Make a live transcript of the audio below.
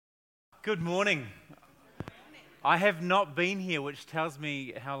Good morning. I have not been here, which tells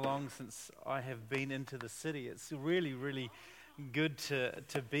me how long since I have been into the city. It's really, really good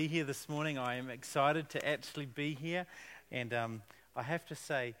to be here this morning. I am excited to actually be here. And I have to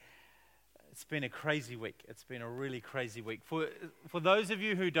say, it's been a crazy week. It's been a really crazy week. For those of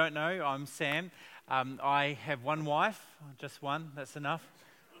you who don't know, I'm Sam. I have one wife, just one, that's enough.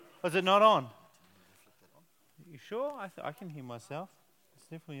 Was it not on? You sure? I can hear myself. It's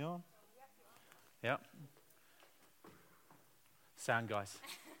definitely on. Yeah. Sound guys.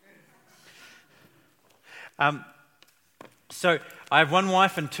 So I have one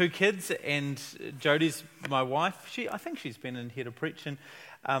wife and two kids, and Jodie's my wife. I think she's been in here to preach, and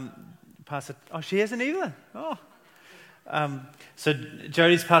Pastor. Oh, she hasn't either. Oh. So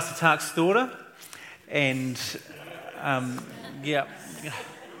Jodie's Pastor Tark's daughter, and yeah.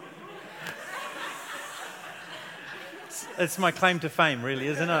 It's my claim to fame, really,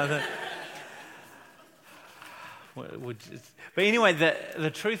 isn't it? But anyway,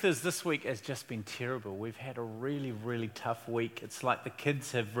 the truth is this week has just been terrible. We've had a really, really tough week. It's like the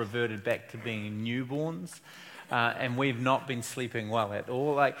kids have reverted back to being newborns, and we've not been sleeping well at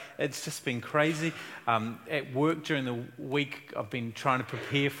all. Like, it's just been crazy. At work during the week, I've been trying to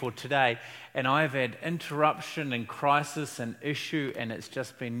prepare for today, and I've had interruption and crisis and issue, and it's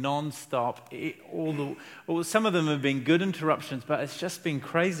just been non-stop. Some of them have been good interruptions, but it's just been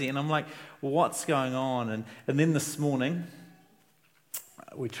crazy. And I'm like, what's going on? And then this morning,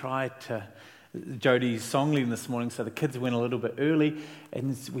 we tried to, Jodie's song leading this morning, so the kids went a little bit early,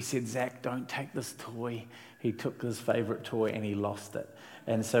 and we said, Zach, don't take this toy. He took his favourite toy and he lost it.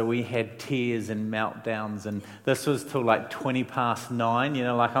 And so we had tears and meltdowns, and this was till like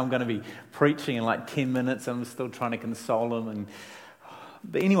 9:20, like I'm going to be preaching in like 10 minutes, and I'm still trying to console him.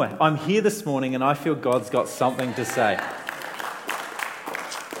 But anyway, I'm here this morning, and I feel God's got something to say.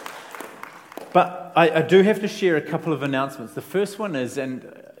 But I do have to share a couple of announcements. The first one is,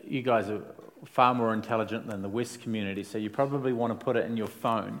 and you guys are far more intelligent than the West community, so you probably want to put it in your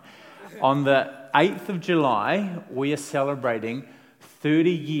phone. On the 8th of July, we are celebrating 30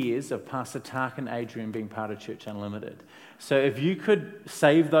 years of Pastor Tark and Adrian being part of Church Unlimited. So if you could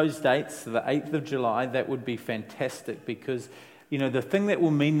save those dates to the 8th of July, that would be fantastic, because, the thing that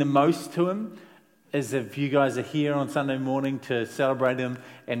will mean the most to him is if you guys are here on Sunday morning to celebrate him,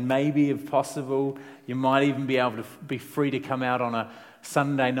 and maybe, if possible, you might even be able to be free to come out on a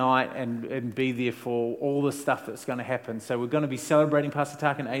Sunday night and be there for all the stuff that's going to happen. So we're going to be celebrating Pastor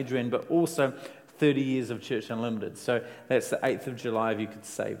Tark and Adrian, but also 30 years of Church Unlimited. So that's the 8th of July, if you could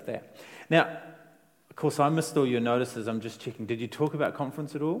save that. Now, of course, I missed all your notices. I'm just checking. Did you talk about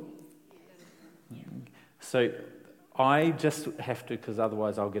conference at all? So I just have to, because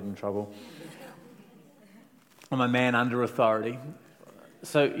otherwise I'll get in trouble. I'm a man under authority.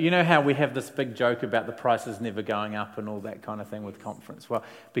 So you know how we have this big joke about the prices never going up and all that kind of thing with conference? Well,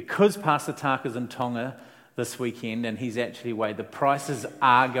 because Pastor Tark is in Tonga this weekend and he's actually away, the prices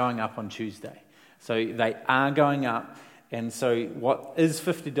are going up on Tuesday. So they are going up. And so what is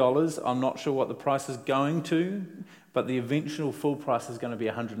 $50, I'm not sure what the price is going to, but the eventual full price is going to be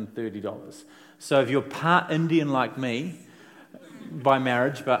 $130. So if you're part Indian like me, by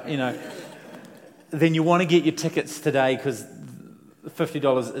marriage, but then you want to get your tickets today, because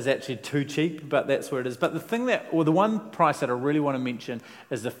 $50 is actually too cheap, but that's where it is. But the one price that I really want to mention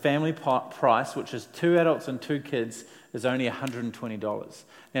is the family price, which is 2 adults and 2 kids, is only $120.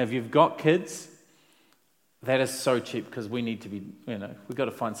 Now, if you've got kids, that is so cheap, because we need to be, we've got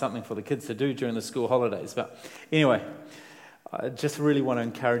to find something for the kids to do during the school holidays. But anyway, I just really want to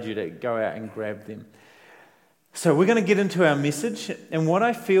encourage you to go out and grab them. So we're going to get into our message, and what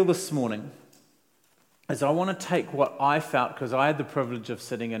I feel this morning is I want to take what I felt, because I had the privilege of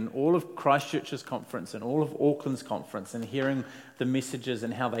sitting in all of Christchurch's conference and all of Auckland's conference and hearing the messages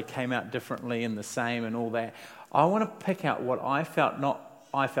and how they came out differently and the same and all that. I want to pick out what I felt, not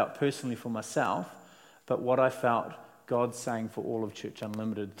I felt personally for myself, but what I felt God saying for all of Church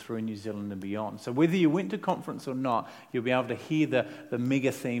Unlimited through New Zealand and beyond. So whether you went to conference or not, you'll be able to hear the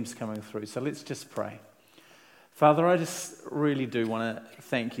mega themes coming through. So let's just pray. Father, I just really do want to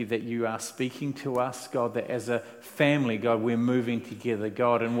thank you that you are speaking to us, God, that as a family, God, we're moving together,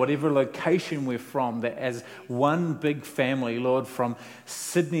 God, and whatever location we're from, that as one big family, Lord, from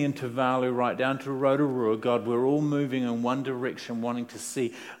Sydney and Tuvalu right down to Rotorua, God, we're all moving in one direction, wanting to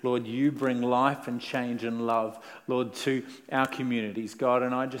see, Lord, you bring life and change and love, Lord, to our communities, God,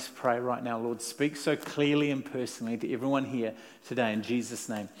 and I just pray right now, Lord, speak so clearly and personally to everyone here today, in Jesus'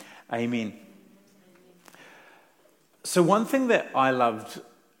 name, amen. So one thing that I loved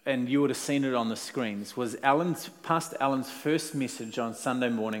and you would have seen it on the screens, was Pastor Alan's first message on Sunday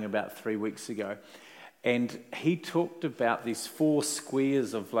morning about 3 weeks ago. And he talked about these 4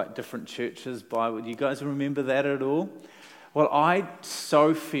 squares of like different churches. Bible. Do you guys remember that at all? Well, I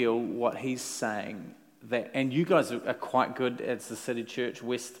so feel what he's saying, that, and you guys are quite good as the City Church.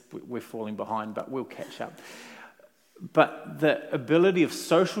 West, we're falling behind, but we'll catch up. But the ability of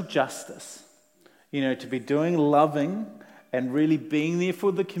social justice, to be doing loving and really being there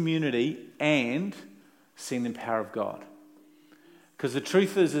for the community and seeing the power of God. Because the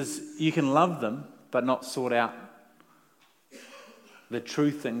truth is you can love them, but not sort out the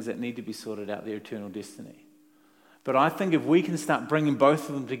true things that need to be sorted out, their eternal destiny. But I think if we can start bringing both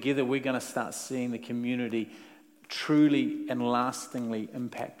of them together, we're going to start seeing the community truly and lastingly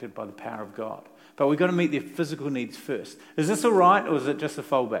impacted by the power of God. But we've got to meet their physical needs first. Is this all right, or is it just the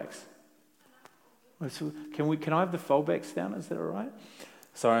foldbacks? Can I have the foldbacks down? Is that all right?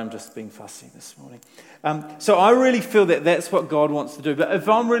 Sorry, I'm just being fussy this morning. So I really feel that that's what God wants to do. But if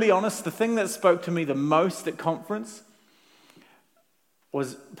I'm really honest, the thing that spoke to me the most at conference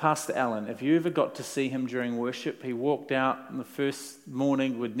was Pastor Alan. If you ever got to see him during worship, he walked out on the first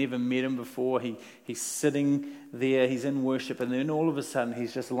morning. We'd never met him before. He's sitting there, he's in worship, and then all of a sudden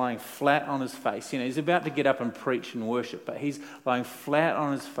he's just lying flat on his face. He's about to get up and preach and worship, but he's lying flat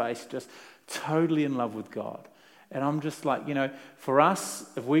on his face, just totally in love with God. And I'm just like, for us,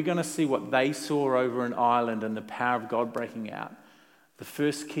 if we're going to see what they saw over in Ireland and the power of God breaking out, the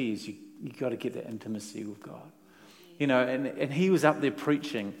first key is you got to get that intimacy with God. And he was up there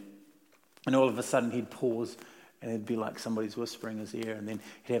preaching, and all of a sudden he'd pause, and it'd be like somebody's whispering in his ear, and then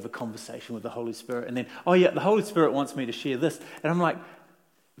he'd have a conversation with the Holy Spirit, and then, oh yeah, the Holy Spirit wants me to share this. And I'm like,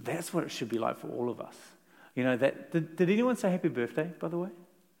 that's what it should be like for all of us. Did anyone say happy birthday, by the way?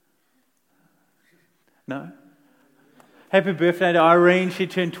 No? Happy birthday to Irene. She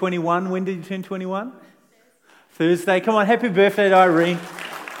turned 21. When did you turn 21? Thursday. Come on, happy birthday to Irene.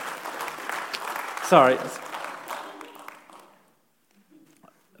 Sorry.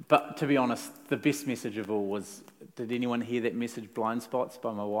 But to be honest, the best message of all was, did anyone hear that message, Blind Spots,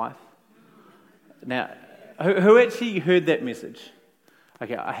 by my wife? Now, who actually heard that message?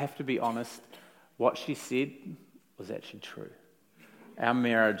 Okay, I have to be honest. What she said was actually true. Our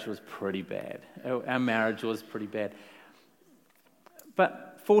marriage was pretty bad.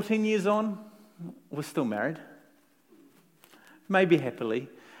 But 14 years on, we're still married. Maybe happily.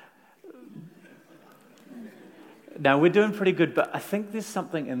 No, we're doing pretty good, but I think there's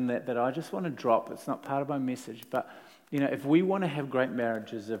something in that I just want to drop. It's not part of my message, but if we want to have great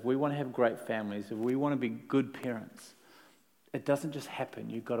marriages, if we want to have great families, if we want to be good parents, it doesn't just happen.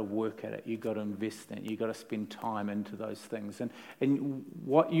 You've got to work at it. You've got to invest in it. You've got to spend time into those things. And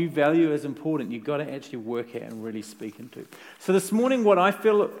what you value as important, you've got to actually work at and really speak into. So this morning, what I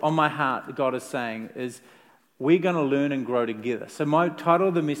feel on my heart that God is saying is we're going to learn and grow together. So my title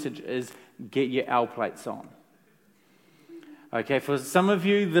of the message is Get Your L Plates On. Okay, for some of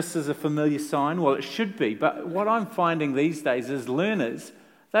you, this is a familiar sign. Well, it should be. But what I'm finding these days is learners,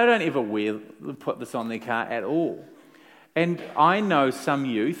 they don't ever put this on their car at all. And I know some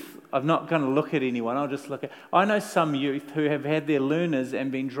youth, I'm not going to look at anyone, I know some youth who have had their learners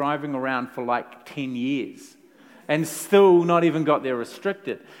and been driving around for like 10 years and still not even got their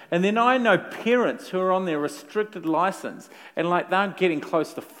restricted. And then I know parents who are on their restricted license and they're getting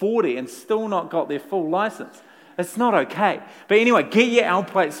close to 40 and still not got their full license. It's not okay. But anyway, get your L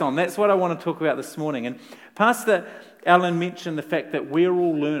plates on. That's what I want to talk about this morning. And Pastor Alan mentioned the fact that we're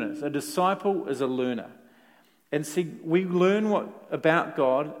all learners. A disciple is a learner. And see, we learn about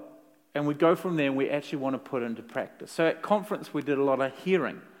God, and we go from there, and we actually want to put it into practice. So at conference, we did a lot of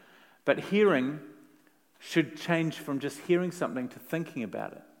hearing. But hearing should change from just hearing something to thinking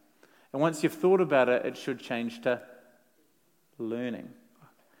about it. And once you've thought about it, it should change to learning.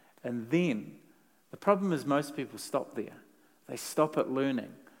 And then, the problem is most people stop there. They stop at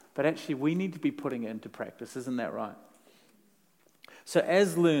learning. But actually, we need to be putting it into practice. Isn't that right? So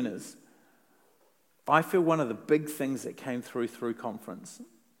as learners, I feel one of the big things that came through conference, and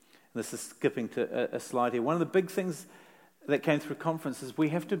this is skipping to a slide here, one of the big things that came through conference is we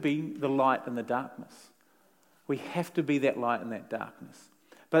have to be the light in the darkness. We have to be that light in that darkness.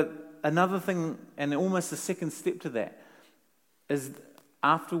 But another thing, and almost the second step to that, is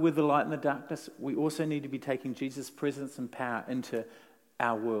after we're the light in the darkness, we also need to be taking Jesus' presence and power into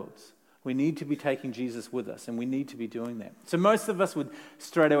our worlds. We need to be taking Jesus with us, and we need to be doing that. So most of us would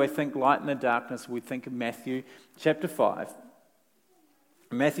straight away think light in the darkness. We think of Matthew chapter 5.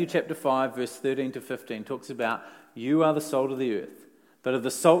 Matthew chapter 5, verse 13 to 15 talks about, you are the salt of the earth. But if the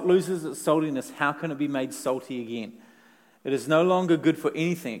salt loses its saltiness, how can it be made salty again? It is no longer good for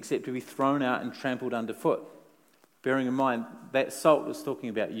anything except to be thrown out and trampled underfoot. Bearing in mind, that salt is talking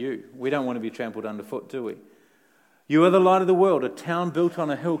about you. We don't want to be trampled underfoot, do we? You are the light of the world. A town built on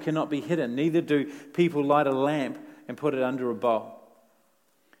a hill cannot be hidden. Neither do people light a lamp and put it under a bowl.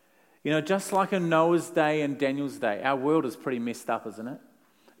 You know, just like in Noah's day and Daniel's day, our world is pretty messed up, isn't it?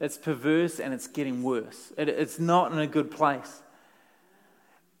 It's perverse and it's getting worse. It's not in a good place.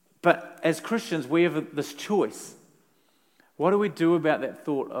 But as Christians, we have this choice. What do we do about that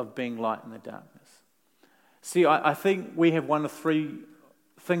thought of being light in the darkness? See, I think we have one of three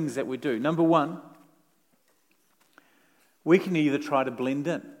things that we do. Number one, we can either try to blend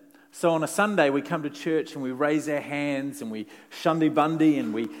in. So on a Sunday, we come to church and we raise our hands and we shundi bundy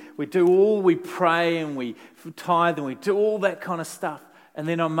and we pray and we tithe and we do all that kind of stuff. And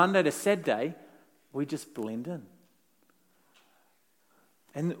then on Monday to Saturday, we just blend in.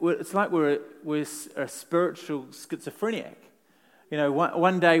 And it's like we're a spiritual schizophrenic. You know,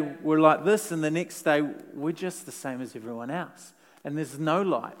 one day we're like this and the next day we're just the same as everyone else. And there's no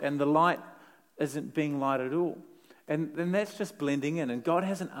light and the light isn't being light at all. And that's just blending in. And God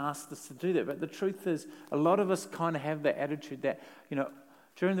hasn't asked us to do that. But the truth is, a lot of us kind of have that attitude that, you know,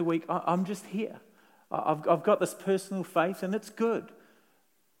 during the week, I'm just here. I've got this personal faith and it's good.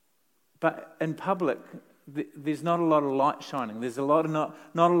 But in public, there's not a lot of light shining. There's not a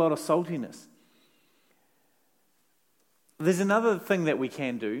lot of saltiness. There's another thing that we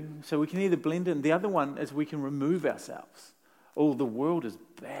can do. So we can either blend in. The other one is we can remove ourselves. Oh, the world is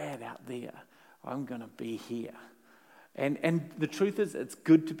bad out there. I'm going to be here. And the truth is, it's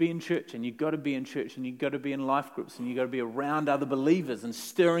good to be in church, and you've got to be in church, and you've got to be in life groups, and you've got to be around other believers and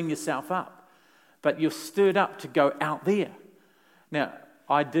stirring yourself up. But you're stirred up to go out there. Now,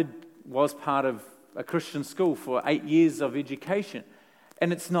 was part of a Christian school for 8 years of education,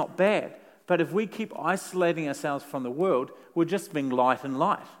 and it's not bad. But if we keep isolating ourselves from the world, we're just being light and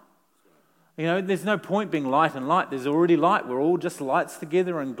light. You know, there's no point being light and light. There's already light. We're all just lights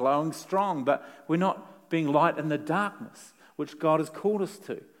together and glowing strong, but we're not being light in the darkness, which God has called us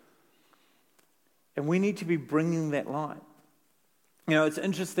to. And we need to be bringing that light. You know, it's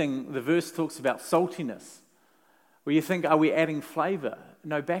interesting, the verse talks about saltiness, where you think, are we adding flavor?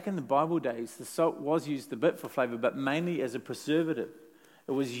 No, back in the Bible days, the salt was used a bit for flavor, but mainly as a preservative.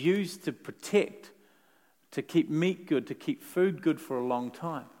 It was used to protect, to keep meat good, to keep food good for a long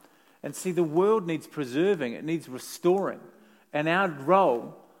time. And see, the world needs preserving, it needs restoring. And our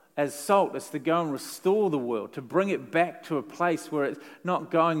role as salt is to go and restore the world, to bring it back to a place where it's not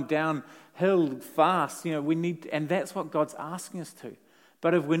going downhill fast. You know, and that's what God's asking us to.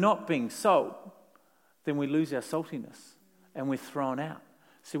 But if we're not being salt, then we lose our saltiness and we're thrown out.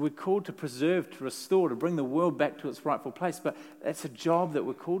 So we're called to preserve, to restore, to bring the world back to its rightful place. But that's a job that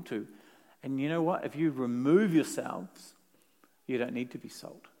we're called to. And you know what? If you remove yourselves, you don't need to be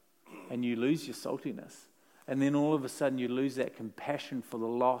salt. And you lose your saltiness. And then all of a sudden you lose that compassion for the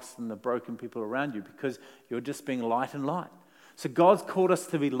lost and the broken people around you because you're just being light and light. So God's called us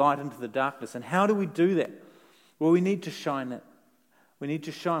to be light into the darkness. And how do we do that? Well, we need to shine it. We need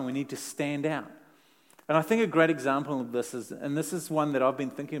to shine. We need to stand out. And I think a great example of this is, and this is one that I've been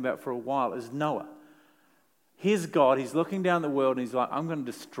thinking about for a while, is Noah. Here's God. He's looking down the world and he's like, I'm going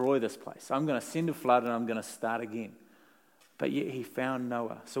to destroy this place. I'm going to send a flood and I'm going to start again. But yet he found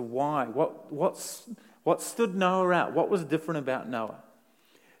Noah. So why? What stood Noah out? What was different about Noah?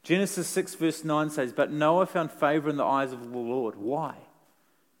 Genesis 6 verse 9 says, but Noah found favor in the eyes of the Lord. Why?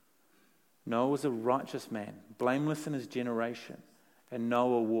 Noah was a righteous man, blameless in his generation, and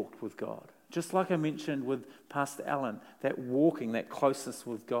Noah walked with God. Just like I mentioned with Pastor Alan, that walking, that closeness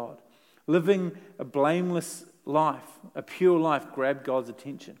with God. Living a blameless life, a pure life, grabbed God's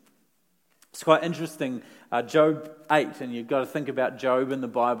attention. It's quite interesting, Job 8, and you've got to think about Job in the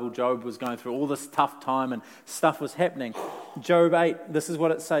Bible. Job was going through all this tough time and stuff was happening. Job 8, this is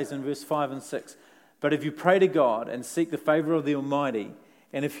what it says in verse 5 and 6. But if you pray to God and seek the favor of the Almighty,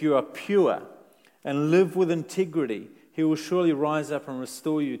 and if you are pure and live with integrity, He will surely rise up and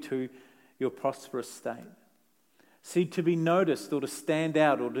restore you to your prosperous state. See, to be noticed or to stand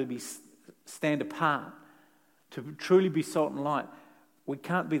out or to stand apart, to truly be salt and light, we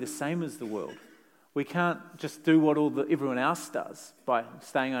can't be the same as the world. We can't just do what everyone else does by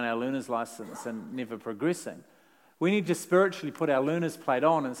staying on our learner's license and never progressing. We need to spiritually put our learner's plate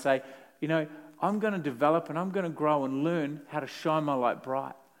on and say, you know, I'm going to develop and I'm going to grow and learn how to shine my light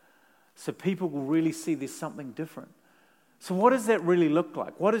bright so people will really see there's something different. So what does that really look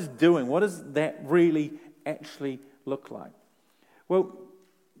like? What does that really actually look like? Well,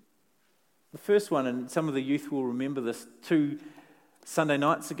 the first one, and some of the youth will remember this, 2 Sunday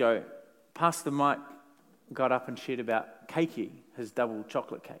nights ago, Pastor Mike got up and shared about Keiki, his double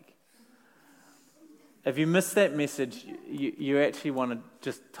chocolate cake. If you missed that message, you actually want to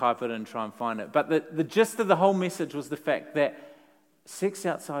just type it and try and find it. But the gist of the whole message was the fact that sex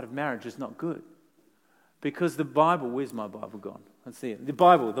outside of marriage is not good. Because the Bible, where's my Bible gone? Let's see it. The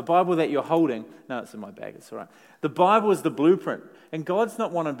Bible that you're holding, no, it's in my bag, it's all right. The Bible is the blueprint. And God's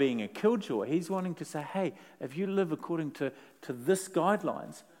not wanting being a killjoy. He's wanting to say, hey, if you live according to this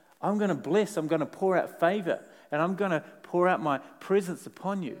guidelines, I'm going to bless, I'm going to pour out favor, and I'm going to pour out my presence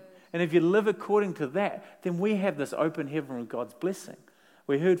upon you. And if you live according to that, then we have this open heaven of God's blessing.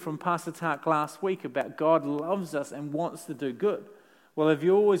 We heard from Pastor Tark last week about God loves us and wants to do good. Well, if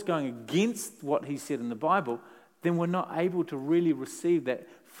you're always going against what he said in the Bible, then we're not able to really receive that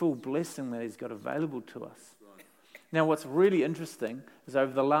full blessing that he's got available to us. Now, what's really interesting is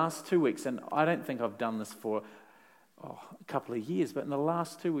over the last 2 weeks, and I don't think I've done this for a couple of years, but in the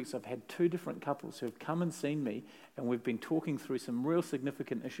last 2 weeks I've had 2 different couples who have come and seen me, and we've been talking through some real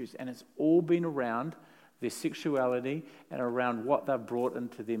significant issues, and it's all been around their sexuality and around what they've brought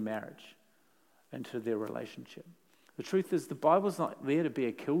into their marriage, into their relationship. The truth is the Bible's not there to be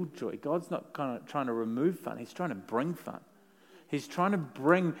a killjoy. God's not kind of trying to remove fun. He's trying to bring fun. He's trying to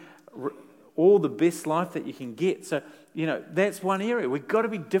bring all the best life that you can get. So, that's one area. We've got to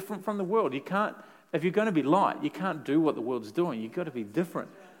be different from the world. You can't, if you're going to be light, you can't do what the world's doing. You've got to be different.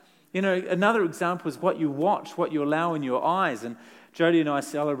 Another example is what you watch, what you allow in your eyes. And Jody and I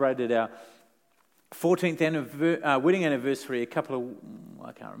celebrated our 14th wedding anniversary I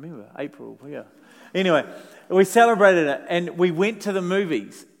can't remember, April, yeah. Anyway, we celebrated it and we went to the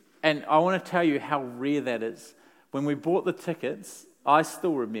movies. And I want to tell you how rare that is. When we bought the tickets, I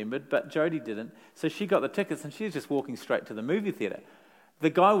still remembered, but Jody didn't. So she got the tickets and she was just walking straight to the movie theatre. The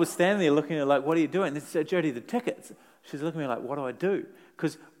guy was standing there looking at her like, what are you doing? They said, Jody, the tickets. She's looking at me like, what do I do?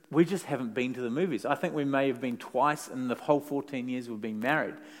 Because we just haven't been to the movies. I think we may have been twice in the whole 14 years we've been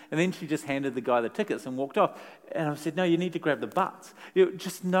married. And then she just handed the guy the tickets and walked off. And I said, no, you need to grab the butts.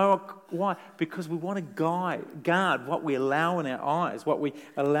 Just know why. Because we want to guard what we allow in our eyes, what we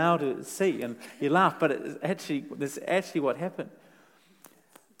allow to see. And you laugh, but that's actually what happened.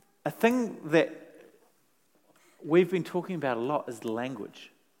 A thing that we've been talking about a lot is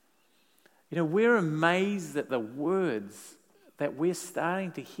language. We're amazed at the words that we're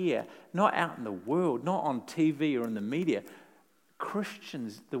starting to hear, not out in the world, not on TV or in the media.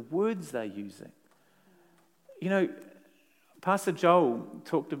 Christians, the words they're using. Pastor Joel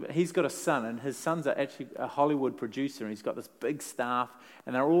talked about, he's got a son, and his son's actually a Hollywood producer, and he's got this big staff,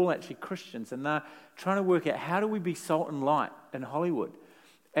 and they're all actually Christians, and they're trying to work out how do we be salt and light in Hollywood.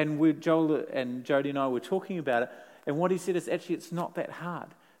 And Joel and Jody and I were talking about it, and what he said is actually it's not that hard,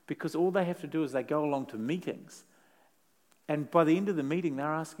 because all they have to do is they go along to meetings. And by the end of the meeting,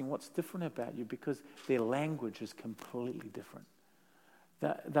 they're asking, what's different about you? Because their language is completely different.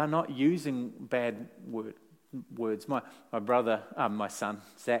 They're not using bad words. My brother, my son,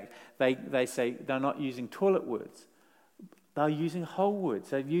 Zach, they say they're not using toilet words. They're using whole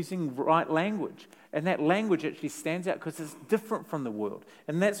words. They're using right language. And that language actually stands out because it's different from the world.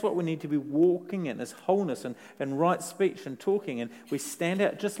 And that's what we need to be walking in, is wholeness and right speech and talking. And we stand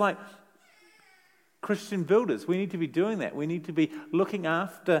out just like Christian builders. We need to be doing that. We need to be looking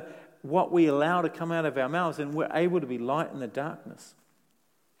after what we allow to come out of our mouths, and we're able to be light in the darkness.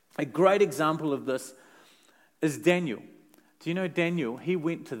 A great example of this is Daniel. Do you know Daniel? He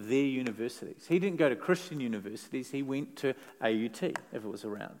went to their universities. He didn't go to Christian universities. He went to AUT, if it was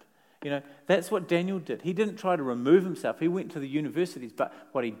around. That's what Daniel did. He didn't try to remove himself. He went to the universities, but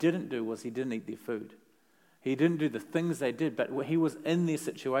what he didn't do was he didn't eat their food. He didn't do the things they did, but he was in their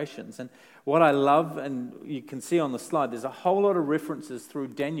situations. And what I love, and you can see on the slide, there's a whole lot of references through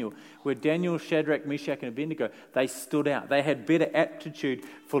Daniel, where Daniel, Shadrach, Meshach, and Abednego, they stood out. They had better aptitude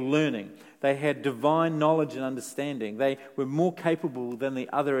for learning. They had divine knowledge and understanding. They were more capable than the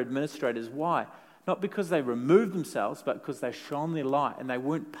other administrators. Why? Not because they removed themselves, but because they shone their light, and they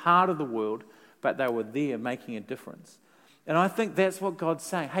weren't part of the world, but they were there making a difference. And I think that's what God's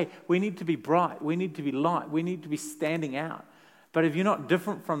saying. Hey, we need to be bright. We need to be light. We need to be standing out. But if you're not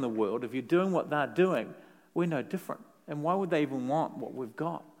different from the world, if you're doing what they're doing, we're no different. And why would they even want what we've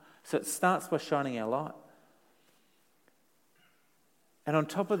got? So it starts by shining our light. And on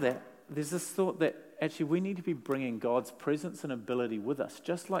top of that, there's this thought that actually we need to be bringing God's presence and ability with us,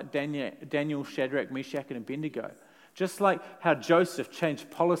 just like Daniel, Shadrach, Meshach, and Abednego. Just like how Joseph changed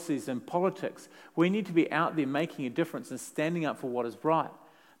policies and politics, we need to be out there making a difference and standing up for what is right.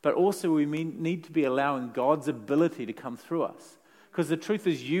 But also we need to be allowing God's ability to come through us. Because the truth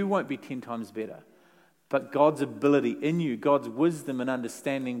is, you won't be 10 times better. But God's ability in you, God's wisdom and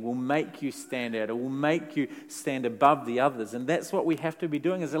understanding will make you stand out. It will make you stand above the others. And that's what we have to be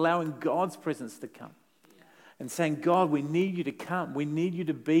doing, is allowing God's presence to come. And saying, God, we need you to come. We need you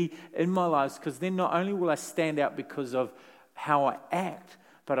to be in my lives, because then not only will I stand out because of how I act,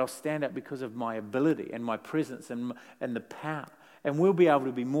 but I'll stand out because of my ability and my presence and the power. And we'll be able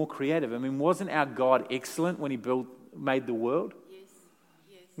to be more creative. I mean, wasn't our God excellent when he made the world?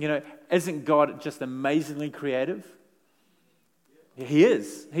 Yes. Isn't God just amazingly creative? He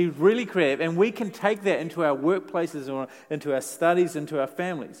is. He's really creative. And we can take that into our workplaces or into our studies, into our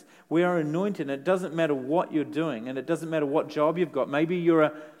families. We are anointed, and it doesn't matter what you're doing, and it doesn't matter what job you've got. Maybe you're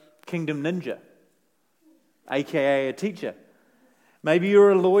a kingdom ninja, aka a teacher. Maybe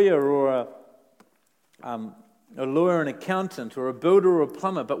you're a lawyer or a lawyer, an accountant, or a builder or a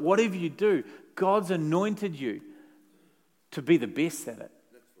plumber. But whatever you do, God's anointed you to be the best at it.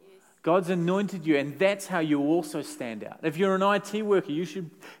 God's anointed you, and that's how you also stand out. If you're an IT worker, you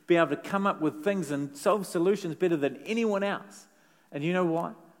should be able to come up with things and solve solutions better than anyone else. And you know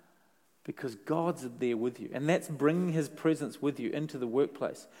why? Because God's there with you, and that's bringing his presence with you into the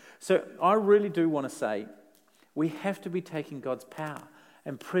workplace. So I really do want to say we have to be taking God's power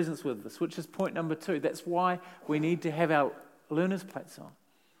and presence with us, which is point number 2. That's why we need to have our learner's plates on.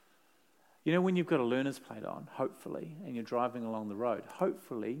 When you've got a learner's plate on, hopefully, and you're driving along the road,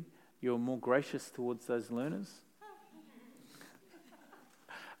 hopefully you're more gracious towards those learners.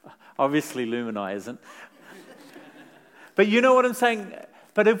 Obviously, Lumini isn't. But you know what I'm saying?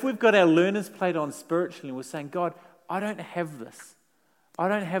 But if we've got our learner's plate on spiritually, and we're saying, God, I don't have this. I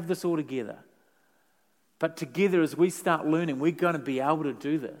don't have this all together. But together, as we start learning, we're going to be able to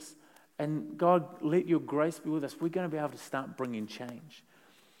do this. And God, let your grace be with us. We're going to be able to start bringing change.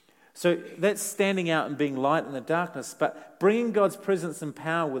 So that's standing out and being light in the darkness, but bringing God's presence and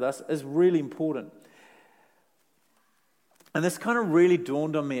power with us is really important. And this kind of really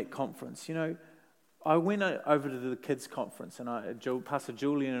dawned on me at conference. I went over to the kids' conference, and Pastor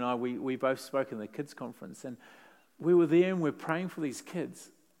Julian and I, we both spoke in the kids' conference, and we were there and we're praying for these kids.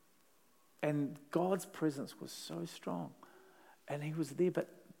 And God's presence was so strong, and he was there, but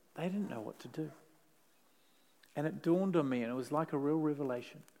they didn't know what to do. And it dawned on me, and it was like a real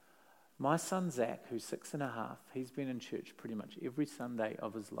revelation. My son Zach, who's 6.5, he's been in church pretty much every Sunday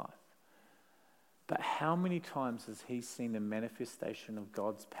of his life. But how many times has he seen the manifestation of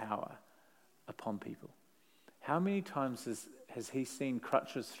God's power upon people? How many times has he seen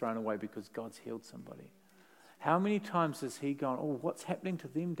crutches thrown away because God's healed somebody? How many times has he gone, oh, what's happening to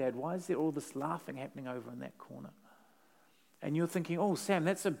them, Dad? Why is there all this laughing happening over in that corner? And you're thinking, oh, Sam,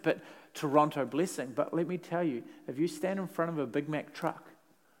 that's a bit Toronto blessing. But let me tell you, if you stand in front of a Big Mac truck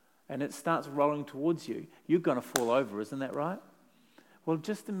and it starts rolling towards you, you're going to fall over, isn't that right? Well,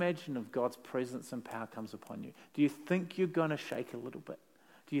 just imagine if God's presence and power comes upon you. Do you think you're going to shake a little bit?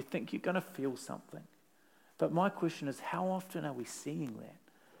 Do you think you're going to feel something? But my question is, how often are we seeing that?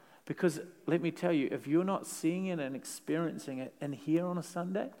 Because let me tell you, if you're not seeing it and experiencing it in here on a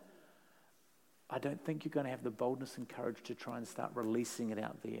Sunday, I don't think you're going to have the boldness and courage to try and start releasing it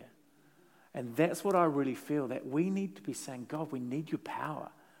out there. And that's what I really feel, that we need to be saying, God, we need your power.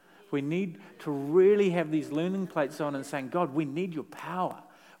 We need to really have these learning plates on and saying, God, we need your power.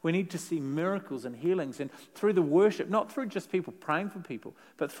 We need to see miracles and healings. And through the worship, not through just people praying for people,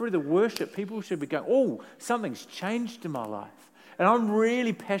 but through the worship, people should be going, oh, something's changed in my life. And I'm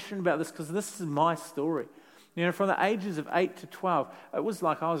really passionate about this because this is my story. From the ages of 8 to 12, it was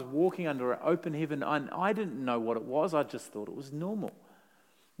like I was walking under an open heaven, and I didn't know what it was. I just thought it was normal.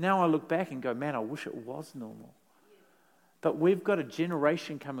 Now I look back and go, man, I wish it was normal. But we've got a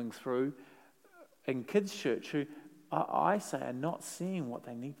generation coming through in kids' church who I say are not seeing what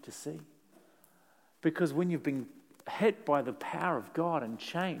they need to see. Because when you've been hit by the power of God and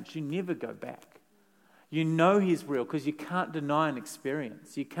changed, you never go back. You know he's real because you can't deny an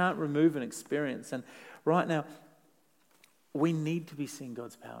experience. You can't remove an experience. And right now, we need to be seeing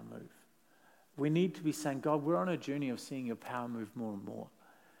God's power move. We need to be saying, God, we're on a journey of seeing your power move more and more.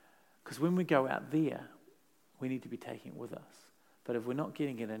 Because when we go out there, we need to be taking it with us. But if we're not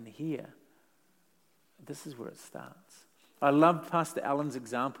getting it in here, this is where it starts. I love Pastor Alan's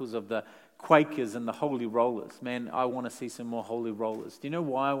examples of the Quakers and the Holy Rollers. Man, I want to see some more Holy Rollers. Do you know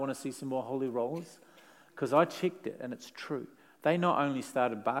why I want to see some more Holy Rollers? Because I checked it and it's true. They not only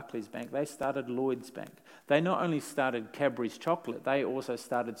started Barclays Bank, they started Lloyd's Bank. They not only started Cadbury's Chocolate, they also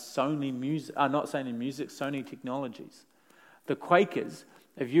started Sony Technologies. The Quakers,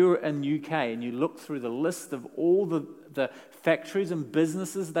 If you're in UK and you look through the list of all the factories and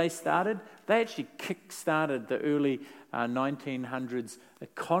businesses they started, they actually kick-started the early 1900s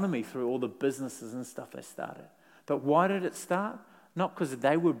economy through all the businesses and stuff they started. But why did it start? Not because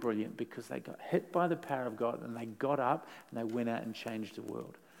they were brilliant, because they got hit by the power of God and they got up and they went out and changed the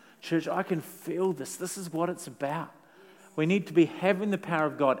world. Church, I can feel this. This is what it's about. We need to be having the power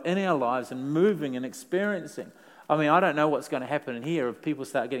of God in our lives and moving and experiencing. I mean, I don't know what's going to happen in here if people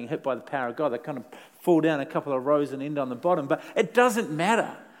start getting hit by the power of God. They kind of fall down a couple of rows and end on the bottom. But it doesn't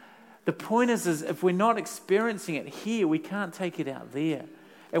matter. The point is if we're not experiencing it here, we can't take it out there.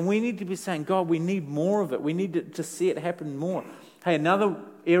 And we need to be saying, God, we need more of it. We need to see it happen more. Hey, another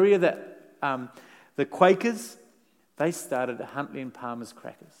area that the Quakers, they started Huntley and Palmer's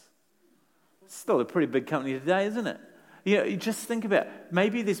Crackers. Still a pretty big company today, isn't it? You just think about it.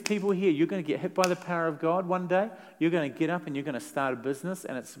 Maybe there's people here, you're going to get hit by the power of God one day. You're going to get up and you're going to start a business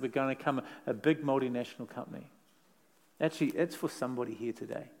and it's going to become a big multinational company. Actually, it's for somebody here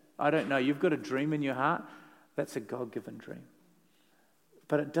today. I don't know. You've got a dream in your heart. That's a God-given dream.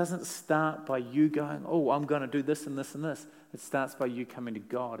 But it doesn't start by you going, oh, I'm going to do this and this and this. It starts by you coming to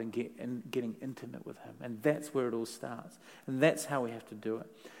God and getting intimate with Him. And that's where it all starts. And that's how we have to do it.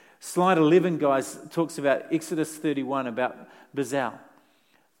 Slide 11, guys, talks about Exodus 31, about Bezalel.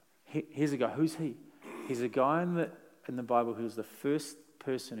 Here's a guy. Who's he? He's a guy in the Bible who was the first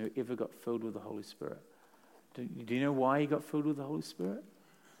person who ever got filled with the Holy Spirit. Do you know why he got filled with the Holy Spirit?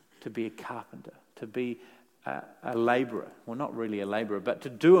 To be a carpenter, to be a laborer. Well, not really a laborer, but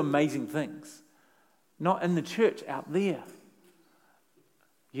to do amazing things. Not in the church, out there.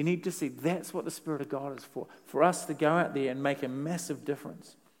 You need to see that's what the Spirit of God is for us to go out there and make a massive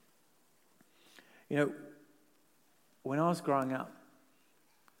difference. You know, when I was growing up,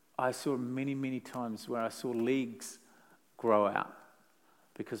 I saw many, many times where I saw legs grow out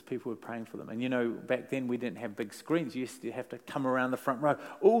because people were praying for them. And you know, back then we didn't have big screens. You used to have to come around the front row.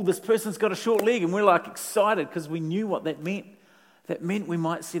 Oh, this person's got a short leg. And we're like excited because we knew what that meant. That meant we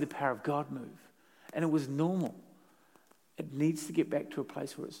might see the power of God move. And it was normal. It needs to get back to a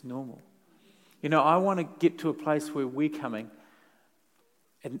place where it's normal. You know, I want to get to a place where we're coming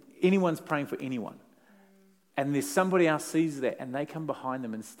and anyone's praying for anyone. And there's somebody else sees that and they come behind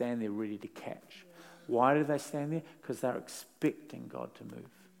them and stand there ready to catch. Why do they stand there? Because they're expecting God to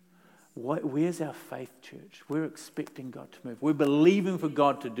move. Where's our faith, church? We're expecting God to move. We're believing for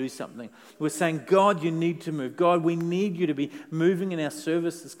God to do something. We're saying, God, you need to move. God, we need you to be moving in our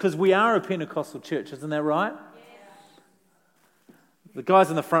services. Because we are a Pentecostal church, isn't that right? The guys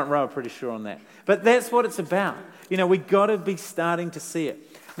in the front row are pretty sure on that. But that's what it's about. You know, we've got to be starting to see it.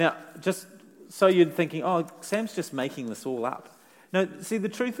 Now, just so you're thinking, oh, Sam's just making this all up. No, see, the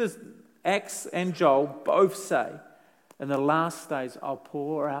truth is, Acts and Joel both say, in the last days, I'll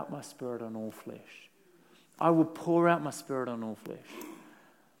pour out my Spirit on all flesh. I will pour out my Spirit on all flesh.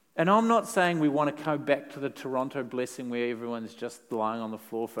 And I'm not saying we want to go back to the Toronto blessing where everyone's just lying on the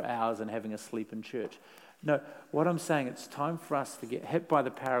floor for hours and having a sleep in church. No, what I'm saying, it's time for us to get hit by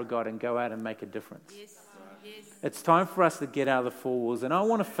the power of God and go out and make a difference. Yes. Yes. It's time for us to get out of the four walls. And I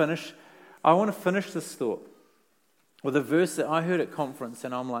want to finish this thought with a verse that I heard at conference,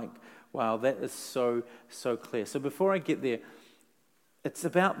 and I'm like, wow, that is so, so clear. So before I get there, it's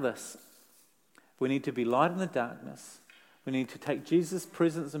about this. We need to be light in the darkness. We need to take Jesus'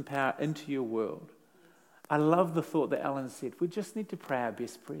 presence and power into your world. I love the thought that Alan said. We just need to pray our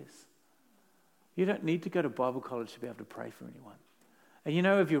best prayers. You don't need to go to Bible college to be able to pray for anyone. And you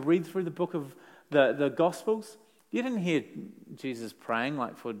know, if you read through the book of the Gospels, you didn't hear Jesus praying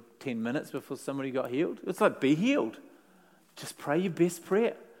like for 10 minutes before somebody got healed. It's like, be healed. Just pray your best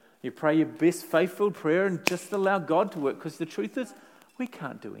prayer. You pray your best faith-filled prayer and just allow God to work. Because the truth is, we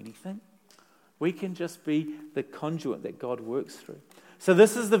can't do anything. We can just be the conduit that God works through. So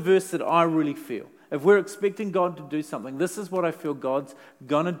this is the verse that I really feel. If we're expecting God to do something, this is what I feel God's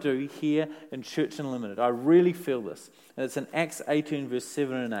going to do here in Church Unlimited. I really feel this. And it's in Acts 18, verse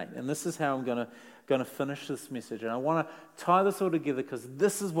 7 and 8. And this is how I'm going to finish this message. And I want to tie this all together because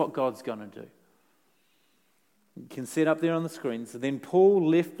this is what God's going to do. You can see it up there on the screen. So then Paul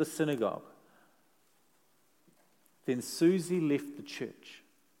left the synagogue. Then Susie left the church.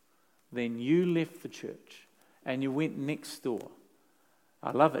 Then you left the church. And you went next door. I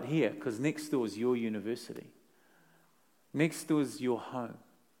love it here because next door is your university. Next door is your home.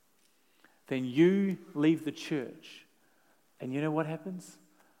 Then you leave the church. And you know what happens?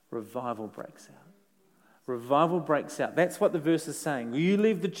 Revival breaks out. Revival breaks out. That's what the verse is saying. You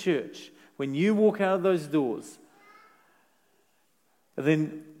leave the church. When you walk out of those doors,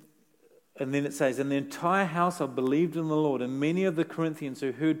 then And then it says, and the entire household believed in the Lord, and many of the Corinthians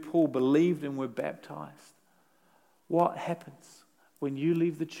who heard Paul believed and were baptized. What happens when you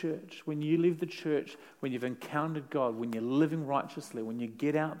leave the church? When you leave the church, when you've encountered God, when you're living righteously, when you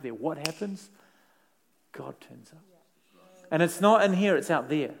get out there, what happens? God turns up. And it's not in here, it's out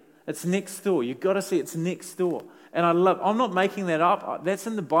there. It's next door. You've got to see it's next door. And I'm not making that up. That's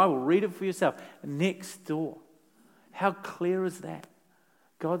in the Bible. Read it for yourself. Next door. How clear is that?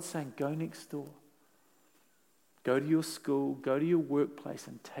 God's saying, go next door. Go to your school, go to your workplace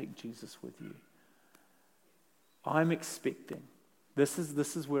and take Jesus with you. I'm expecting. This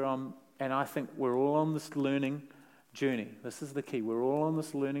is where I'm, and I think we're all on this learning journey. This is the key. We're all on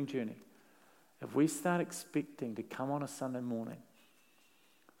this learning journey. If we start expecting to come on a Sunday morning,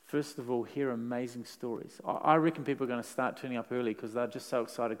 first of all, hear amazing stories. I reckon people are going to start turning up early because they're just so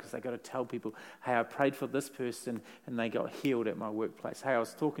excited because they've got to tell people, hey, I prayed for this person and they got healed at my workplace. Hey, I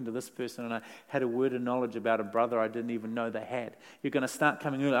was talking to this person and I had a word of knowledge about a brother I didn't even know they had. You're going to start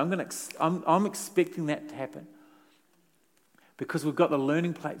coming early. I'm expecting that to happen because we've got the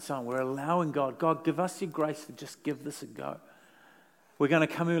learning plates on. We're allowing God, give us your grace to just give this a go. We're going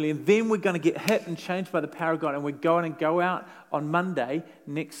to come early and then we're going to get hit and changed by the power of God, and we're going to go out on Monday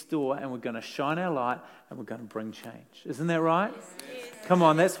next door and we're going to shine our light and we're going to bring change. Isn't that right? Yes. Come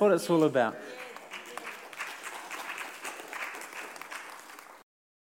on, that's what it's all about.